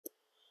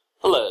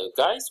Hello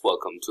guys,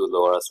 welcome to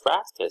Laura's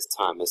Frac. This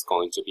time is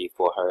going to be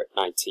for her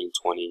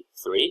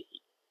 1923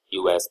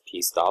 US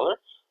peace dollar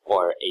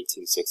or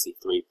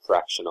 1863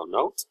 fractional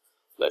note.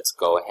 Let's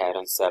go ahead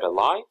and set it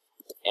live,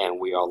 and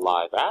we are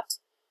live at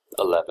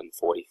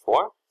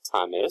 11:44.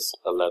 Time is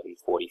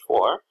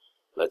 11:44.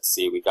 Let's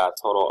see, we got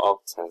a total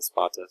of 10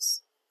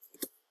 spots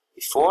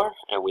before,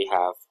 and we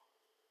have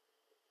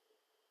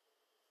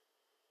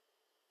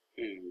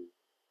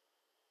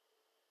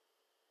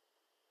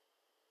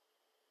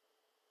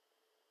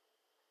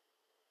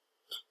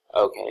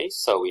Okay,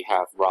 so we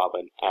have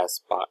Robin as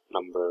spot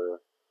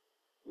number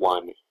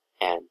 1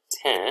 and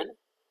 10.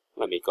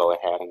 Let me go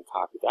ahead and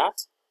copy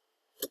that.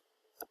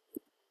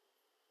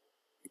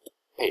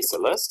 Paste the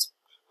list.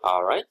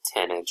 Alright,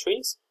 10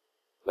 entries.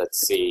 Let's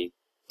see,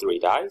 3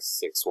 dice,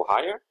 6 or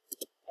higher.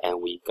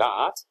 And we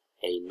got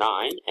a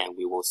 9, and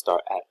we will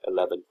start at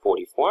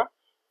 11:44.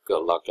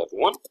 Good luck,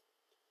 everyone.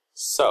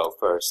 So,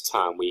 first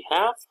time we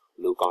have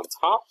Luke on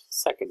top,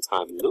 second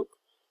time Luke,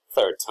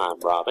 third time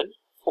Robin,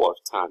 fourth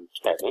time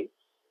Kevin,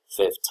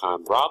 fifth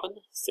time Robin,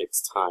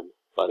 sixth time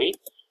Buddy,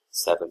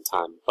 seventh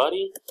time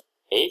Buddy,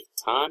 eighth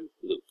time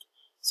Luke.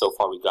 So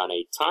far we got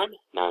 8 time,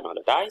 9 on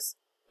the dice.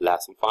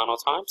 Last and final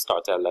time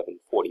starts at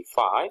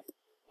 11:45.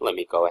 Let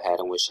me go ahead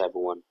and wish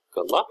everyone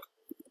good luck.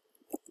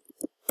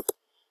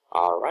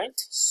 Alright,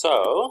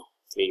 so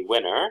the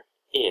winner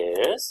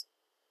is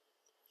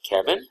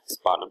Kevin,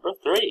 spot number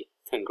 3.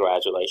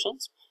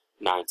 Congratulations.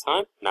 9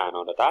 time, 9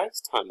 on the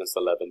dice. Time is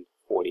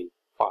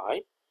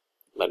 11:45.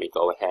 Let me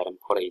go ahead and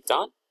put a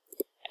done.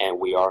 And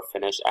we are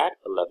finished at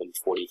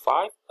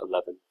 11:45.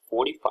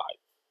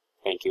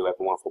 Thank you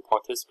everyone for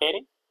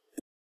participating.